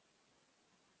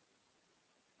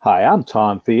Hi, I'm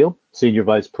Tom Field, Senior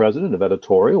Vice President of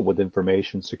Editorial with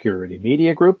Information Security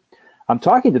Media Group. I'm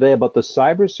talking today about the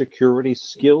cybersecurity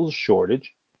skills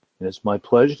shortage, and it's my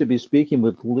pleasure to be speaking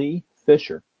with Lee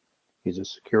Fisher. He's a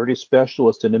security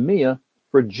specialist in EMEA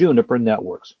for Juniper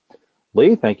Networks.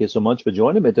 Lee, thank you so much for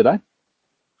joining me today.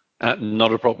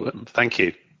 Not a problem. Thank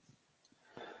you.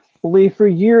 Lee, for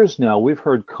years now, we've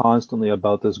heard constantly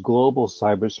about this global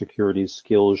cybersecurity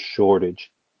skills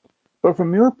shortage. But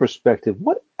from your perspective,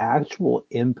 what actual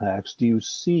impacts do you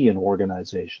see in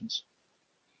organizations?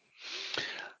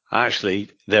 Actually,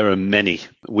 there are many.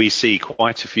 We see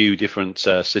quite a few different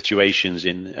situations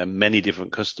in many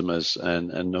different customers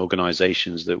and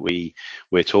organizations that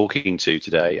we're talking to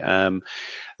today.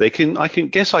 I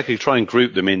could try and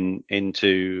group them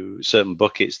into certain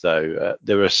buckets though.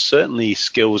 There are certainly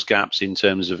skills gaps in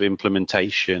terms of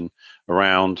implementation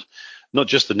around not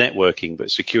just the networking,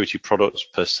 but security products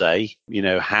per se. You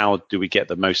know, how do we get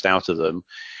the most out of them?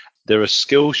 There are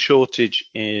skill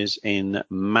shortages in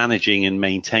managing and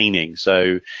maintaining.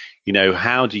 So, you know,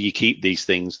 how do you keep these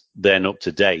things then up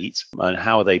to date, and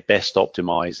how are they best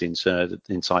optimized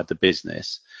inside the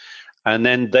business? And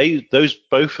then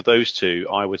both of those two,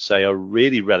 I would say, are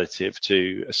really relative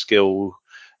to a skill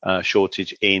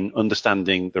shortage in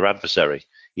understanding their adversary.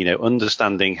 You know,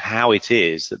 understanding how it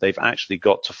is that they've actually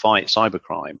got to fight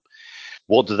cybercrime.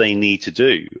 What do they need to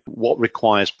do? What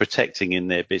requires protecting in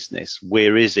their business?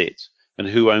 Where is it? And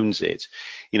who owns it?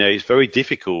 You know, it's very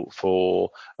difficult for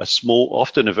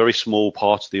often a very small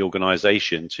part of the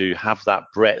organization to have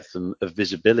that breadth of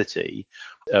visibility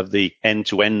of the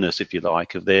end-to-endness, if you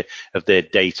like, of their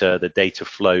data, the data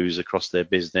flows across their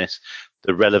business,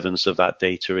 the relevance of that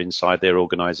data inside their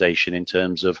organization in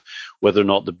terms of whether or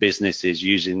not the business is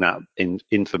using that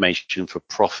information for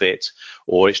profit,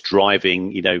 or it's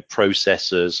driving, you know,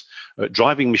 processes,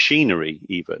 driving machinery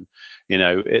even. You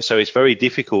know, so it's very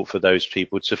difficult for those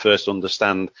people to first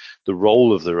understand the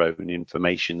role of their own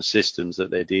information systems that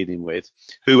they're dealing with,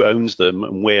 who owns them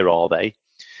and where are they.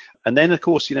 And then, of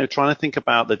course, you know, trying to think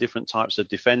about the different types of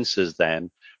defenses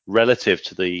then relative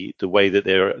to the way that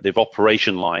they've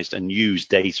operationalized and used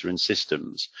data and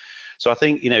systems. So I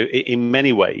think, you know, in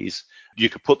many ways, you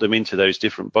could put them into those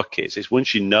different buckets. It's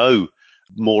once you know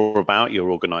more about your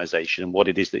organization and what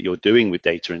it is that you're doing with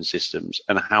data and systems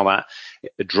and how that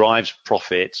drives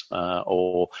profit,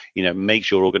 or, you know,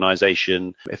 makes your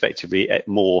organization effectively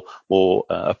more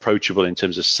approachable in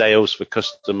terms of sales for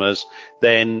customers,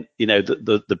 then, you know,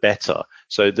 the better.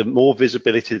 So the more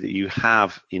visibility that you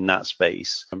have in that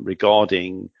space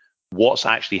regarding what's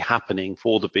actually happening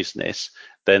for the business,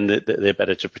 then they're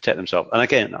better to protect themselves. And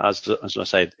again, as I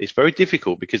say, it's very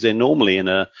difficult because they're normally in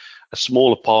a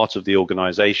smaller part of the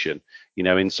organization. You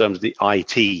know, in terms of the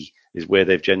IT is where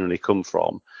they've generally come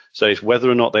from. So it's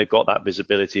whether or not they've got that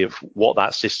visibility of what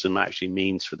that system actually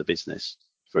means for the business.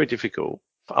 It's very difficult.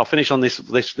 I'll finish on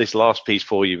this last piece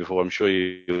for you before I'm sure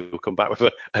you'll come back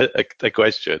with a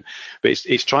question. But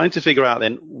it's trying to figure out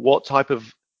then what type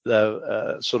of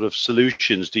sort of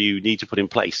solutions do you need to put in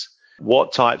place?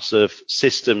 What types of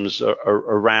systems are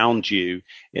around you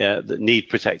that need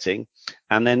protecting?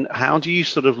 And then how do you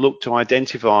sort of look to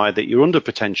identify that you're under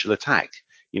potential attack?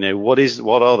 You know, what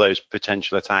are those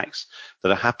potential attacks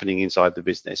that are happening inside the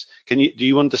business? Do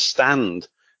you understand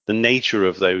the nature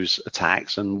of those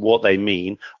attacks and what they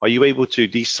mean? Are you able to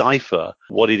decipher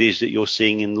what it is that you're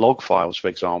seeing in log files, for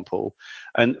example?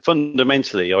 And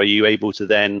fundamentally, are you able to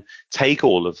then take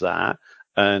all of that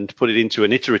and put it into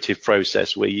an iterative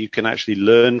process where you can actually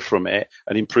learn from it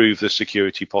and improve the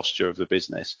security posture of the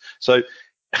business? So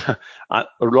a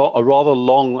rather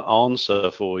long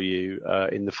answer for you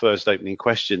in the first opening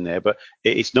question there, but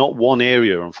it's not one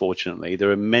area, unfortunately.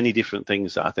 There are many different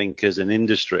things that I think as an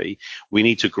industry we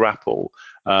need to grapple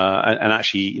and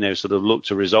actually, you know, sort of look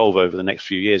to resolve over the next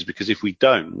few years, because if we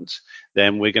don't,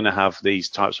 then we're going to have these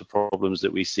types of problems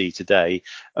that we see today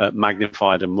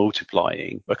magnified and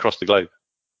multiplying across the globe.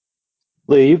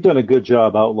 Lee, you've done a good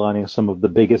job outlining some of the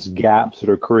biggest gaps that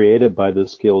are created by the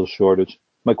skills shortage.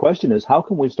 My question is, how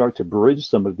can we start to bridge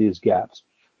some of these gaps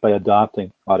by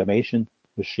adopting automation,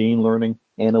 machine learning,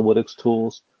 analytics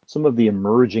tools, some of the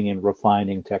emerging and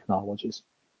refining technologies?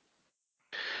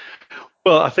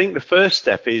 Well, I think the first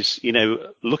step is, you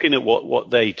know, looking at what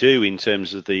they do in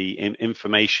terms of the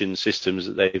information systems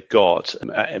that they've got,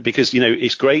 because, you know,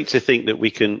 it's great to think that we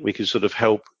can sort of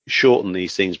help shorten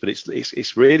these things, but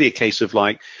it's really a case of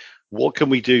like, what can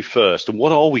we do first, and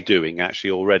what are we doing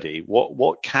actually already?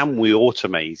 What can we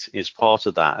automate as part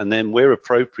of that? And then where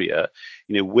appropriate,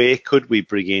 you know, where could we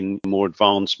bring in more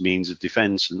advanced means of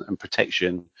defense and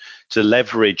protection to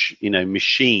leverage, you know,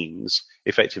 machines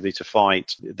effectively to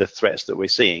fight the threats that we're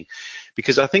seeing.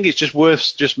 Because I think it's just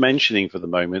worth just mentioning for the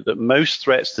moment that most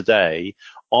threats today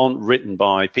aren't written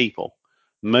by people.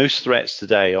 Most threats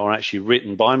today are actually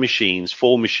written by machines,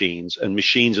 for machines, and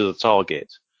machines are the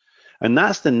target. And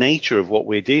that's the nature of what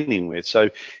we're dealing with.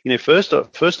 So, first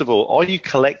of all, are you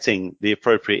collecting the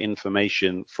appropriate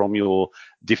information from your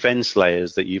defense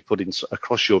layers that you put in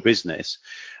across your business?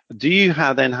 Do you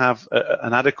then have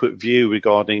an adequate view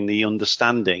regarding the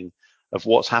understanding of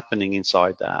what's happening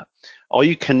inside that? Are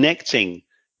you connecting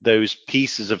those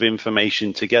pieces of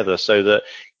information together so that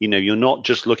you're not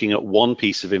just looking at one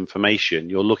piece of information,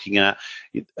 you're looking at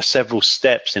several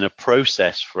steps in a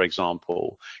process? For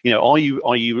example, are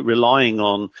you relying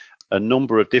on a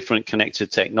number of different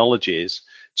connected technologies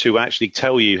to actually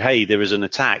tell you, hey, there is an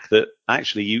attack that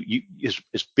actually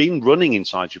it's been running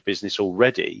inside your business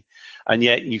already, and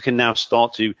yet you can now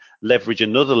start to leverage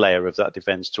another layer of that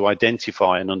defense to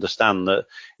identify and understand that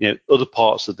other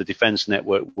parts of the defense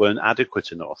network weren't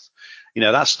adequate enough.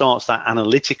 That starts that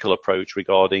analytical approach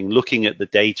regarding looking at the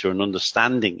data and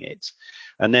understanding it,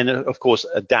 and then of course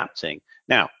adapting.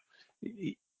 Now,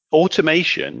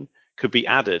 automation could be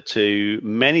added to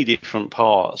many different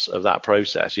parts of that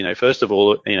process. First of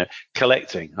all,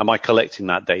 collecting. Am I collecting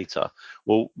that data?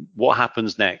 Well, what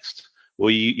happens next? Well,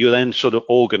 you're then sort of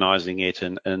organizing it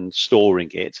and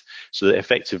storing it so that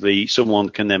effectively someone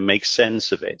can then make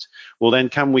sense of it. Well, then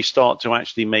can we start to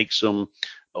actually make some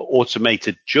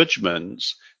automated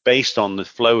judgments based on the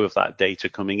flow of that data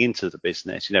coming into the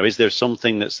business? Is there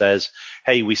something that says,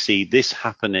 hey, we see this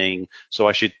happening, so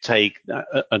I should take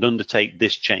and undertake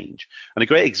this change? And a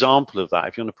great example of that,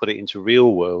 if you want to put it into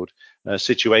real world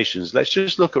situations, let's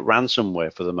just look at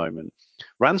ransomware for the moment.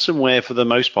 Ransomware, for the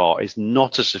most part, is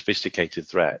not a sophisticated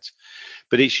threat,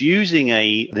 but it's using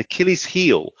an Achilles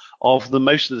heel of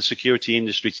most of the security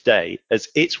industry today as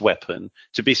its weapon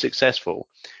to be successful.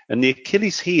 And the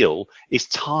Achilles heel is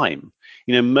time.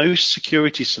 Most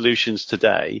security solutions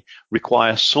today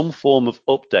require some form of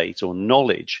update or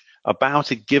knowledge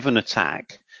about a given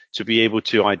attack to be able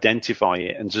to identify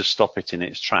it and to stop it in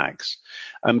its tracks.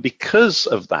 And because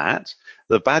of that,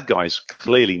 the bad guys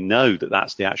clearly know that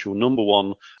that's the actual number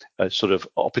one sort of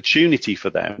opportunity for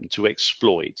them to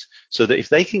exploit, so that if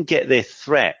they can get their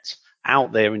threat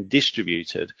out there and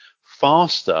distributed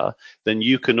faster than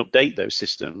you can update those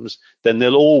systems, then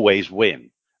they'll always win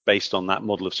based on that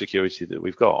model of security that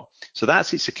we've got. So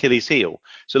that's its Achilles heel.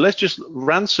 So let's just,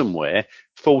 ransomware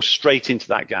falls straight into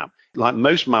that gap. Like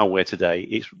most malware today,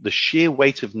 it's the sheer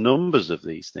weight of numbers of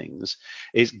these things.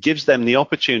 It gives them the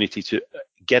opportunity to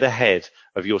get ahead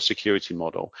of your security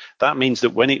model. That means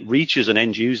that when it reaches an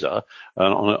end user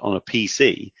on a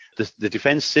PC, the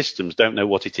defense systems don't know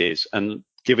what it is and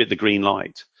give it the green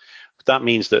light. That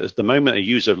means that at the moment a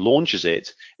user launches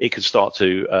it, it can start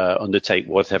to undertake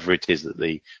whatever it is that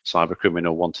the cyber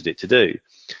criminal wanted it to do.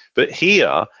 But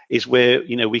here is where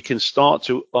we can start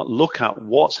to look at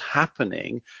what's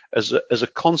happening as a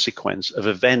consequence of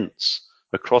events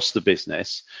across the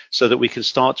business, so that we can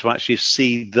start to actually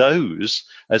see those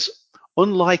as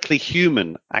unlikely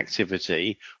human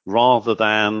activity rather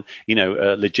than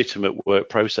legitimate work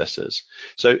processes.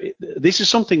 So this is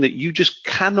something that you just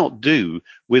cannot do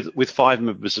with 5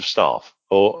 members of staff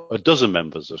or a dozen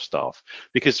members of staff,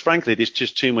 because frankly there's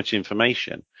just too much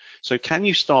information. So can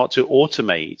you start to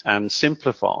automate and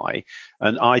simplify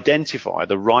and identify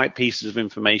the right pieces of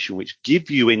information which give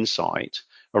you insight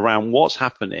around what's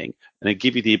happening, and then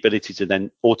give you the ability to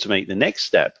then automate the next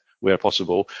step where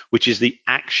possible, which is the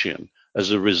action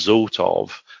as a result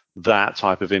of that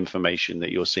type of information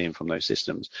that you're seeing from those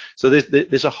systems. So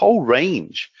there's a whole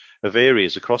range of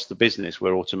areas across the business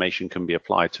where automation can be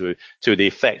applied to the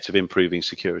effect of improving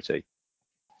security.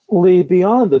 Lee,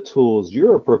 beyond the tools,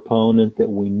 you're a proponent that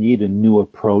we need a new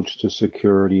approach to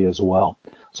security as well.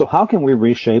 So how can we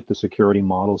reshape the security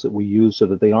models that we use so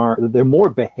that they're more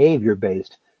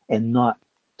behavior-based and not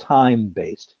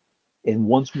time-based? And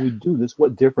once we do this,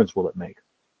 what difference will it make?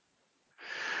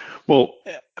 Well,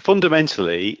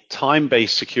 fundamentally,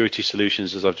 time-based security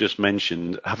solutions, as I've just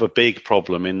mentioned, have a big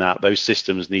problem in that those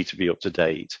systems need to be up to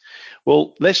date.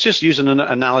 Well, let's just use an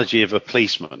analogy of a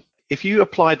policeman. If you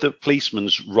applied the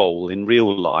policeman's role in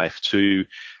real life to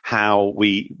how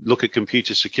we look at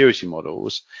computer security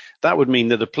models, that would mean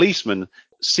that the policeman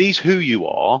sees who you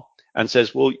are and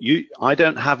says, well, I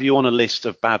don't have you on a list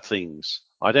of bad things.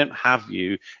 I don't have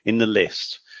you in the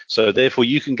list. So therefore,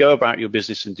 you can go about your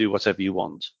business and do whatever you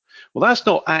want. Well, that's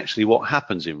not actually what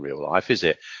happens in real life, is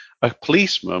it? A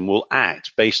policeman will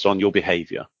act based on your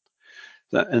behavior.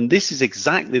 And this is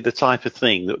exactly the type of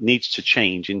thing that needs to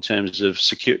change in terms of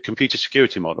computer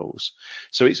security models.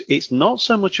 So it's not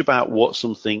so much about what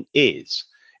something is,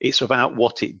 it's about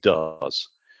what it does.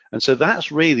 And so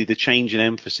that's really the change in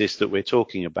emphasis that we're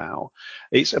talking about.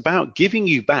 It's about giving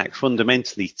you back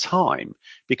fundamentally time,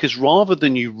 because rather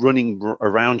than you running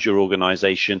around your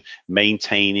organization,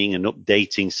 maintaining and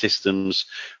updating systems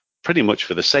pretty much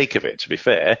for the sake of it, to be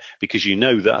fair, because you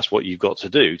know that's what you've got to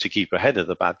do to keep ahead of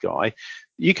the bad guy,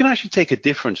 you can actually take a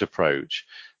different approach.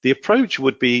 The approach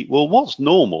would be, well, what's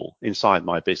normal inside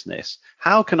my business?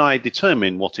 How can I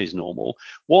determine what is normal?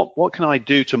 What can I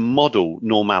do to model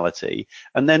normality?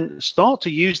 And then start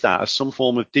to use that as some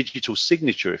form of digital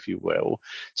signature, if you will,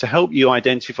 to help you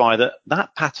identify that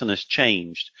that pattern has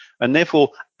changed and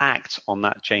therefore act on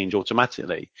that change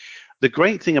automatically. The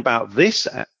great thing about this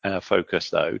focus,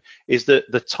 though, is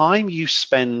that the time you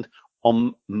spend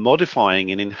on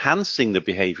modifying and enhancing the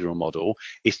behavioral model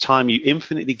is time you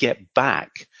infinitely get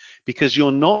back, because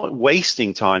you're not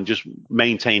wasting time just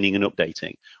maintaining and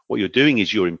updating. What you're doing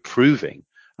is you're improving.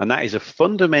 And that is a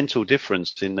fundamental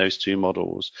difference in those two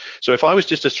models. So if I was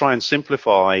just to try and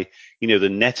simplify, the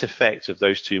net effect of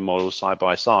those two models side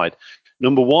by side,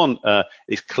 number one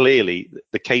is clearly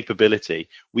the capability.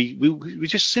 We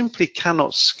just simply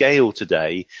cannot scale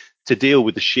today to deal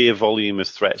with the sheer volume of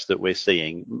threats that we're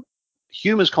seeing.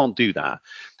 Humans can't do that.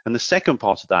 And the second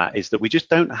part of that is that we just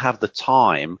don't have the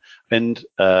time and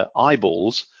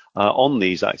eyeballs on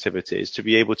these activities to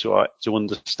be able to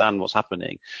understand what's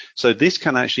happening. So this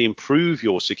can actually improve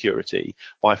your security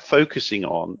by focusing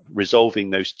on resolving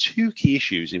those two key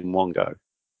issues in one go.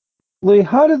 Lee,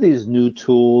 how do these new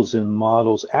tools and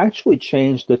models actually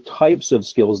change the types of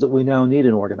skills that we now need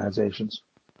in organizations?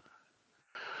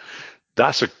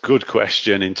 That's a good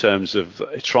question in terms of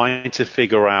trying to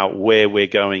figure out where we're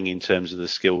going in terms of the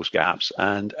skills gaps.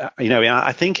 And,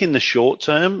 I think in the short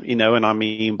term, and I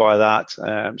mean by that,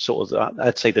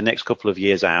 I'd say the next couple of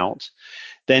years out,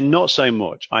 then not so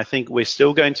much. I think we're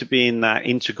still going to be in that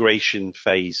integration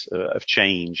phase of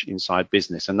change inside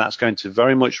business, and that's going to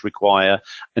very much require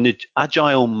an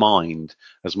agile mind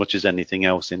as much as anything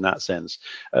else in that sense,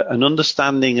 an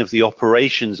understanding of the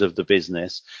operations of the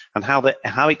business and how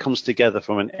it comes together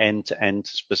from an end-to-end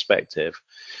perspective.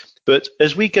 But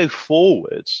as we go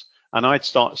forwards, and I'd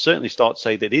certainly start to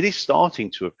say that it is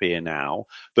starting to appear now,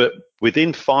 but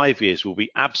within 5 years will be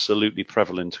absolutely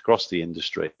prevalent across the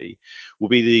industry, will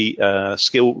be the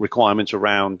skill requirements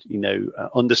around,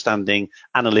 understanding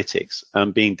analytics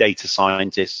and being data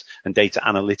scientists and data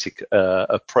analytic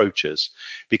approaches.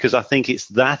 Because I think it's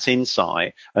that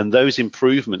insight and those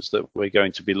improvements that we're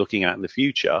going to be looking at in the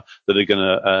future that are going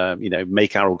to,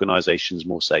 make our organizations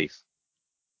more safe.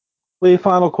 Lee,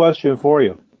 final question for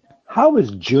you. How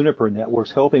is Juniper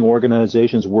Networks helping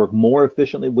organizations work more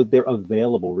efficiently with their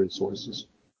available resources?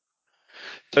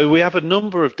 So we have a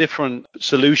number of different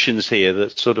solutions here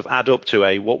that sort of add up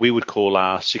to what we would call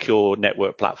our secure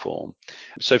network platform.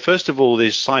 So first of all,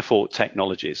 there's Cyfort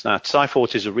Technologies. Now,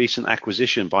 Cyfort is a recent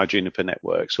acquisition by Juniper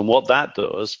Networks, and what that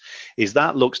does is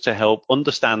that looks to help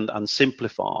understand and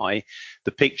simplify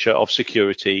the picture of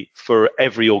security for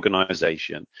every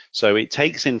organization. So it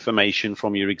takes information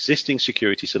from your existing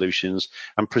security solutions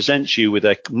and presents you with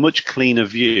a much cleaner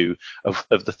view of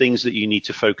the things that you need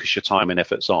to focus your time and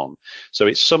efforts on. So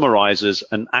it summarizes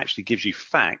and actually gives you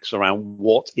facts around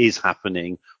what is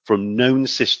happening from known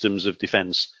systems of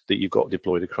defense that you've got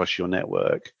deployed across your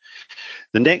network.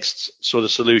 The next sort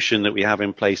of solution that we have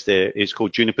in place there is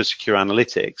called Juniper Secure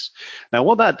Analytics. Now,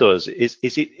 what that does is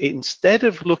it instead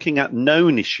of looking at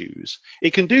known issues,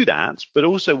 it can do that, but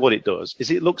also what it does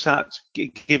is it looks at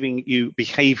giving you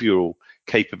behavioral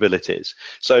capabilities.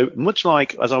 So much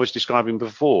like as I was describing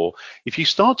before, if you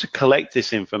start to collect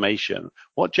this information,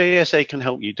 what JSA can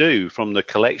help you do from the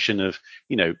collection of,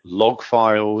 log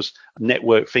files,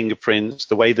 network fingerprints,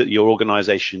 the way that your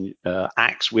organization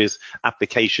acts with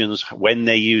applications, when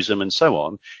they use them and so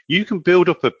on, you can build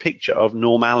up a picture of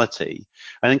normality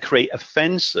and then create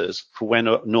offenses for when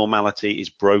normality is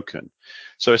broken.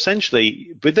 So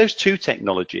essentially, with those two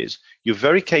technologies, you're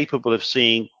very capable of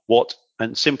seeing what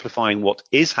and simplifying what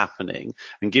is happening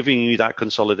and giving you that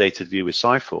consolidated view with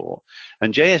Cyfort.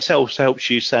 And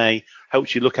JSL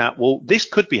helps you look at, well, this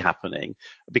could be happening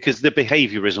because the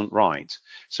behavior isn't right.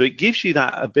 So it gives you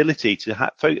that ability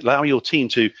to allow your team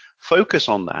to focus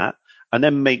on that and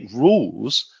then make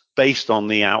rules based on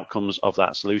the outcomes of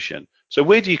that solution. So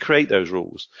where do you create those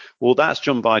rules? Well, that's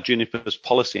done by Juniper's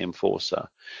Policy Enforcer.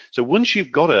 So once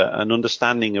you've got an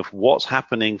understanding of what's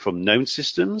happening from known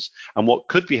systems and what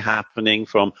could be happening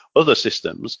from other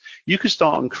systems, you can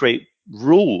start and create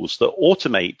rules that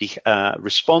automate the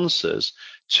responses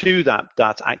to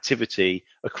that activity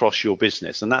across your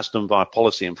business, and that's done by a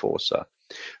policy enforcer.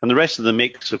 And the rest of the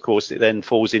mix, of course, it then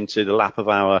falls into the lap of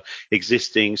our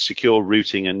existing secure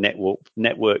routing and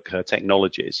network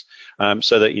technologies,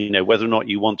 so that, you know, whether or not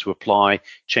you want to apply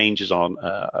changes on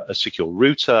a secure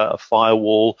router, a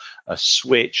firewall, a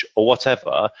switch, or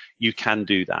whatever, you can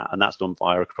do that, and that's done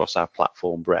via across our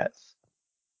platform breadth.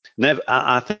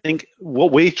 I think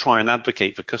what we try and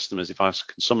advocate for customers, if I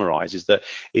can summarize, is that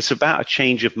it's about a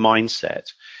change of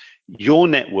mindset. Your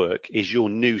network is your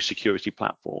new security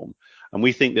platform, and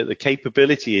we think that the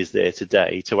capability is there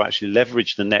today to actually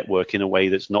leverage the network in a way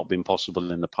that's not been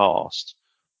possible in the past.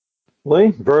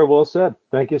 Lee, very well said.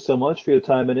 Thank you so much for your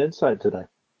time and insight today.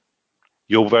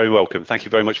 You're very welcome. Thank you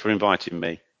very much for inviting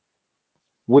me.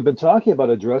 We've been talking about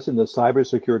addressing the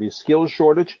cybersecurity skills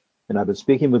shortage, and I've been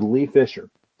speaking with Lee Fisher.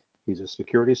 He's a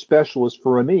security specialist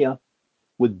for EMEA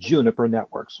with Juniper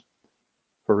Networks.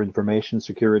 For Information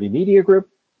Security Media Group,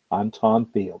 I'm Tom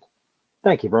Field.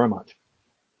 Thank you very much.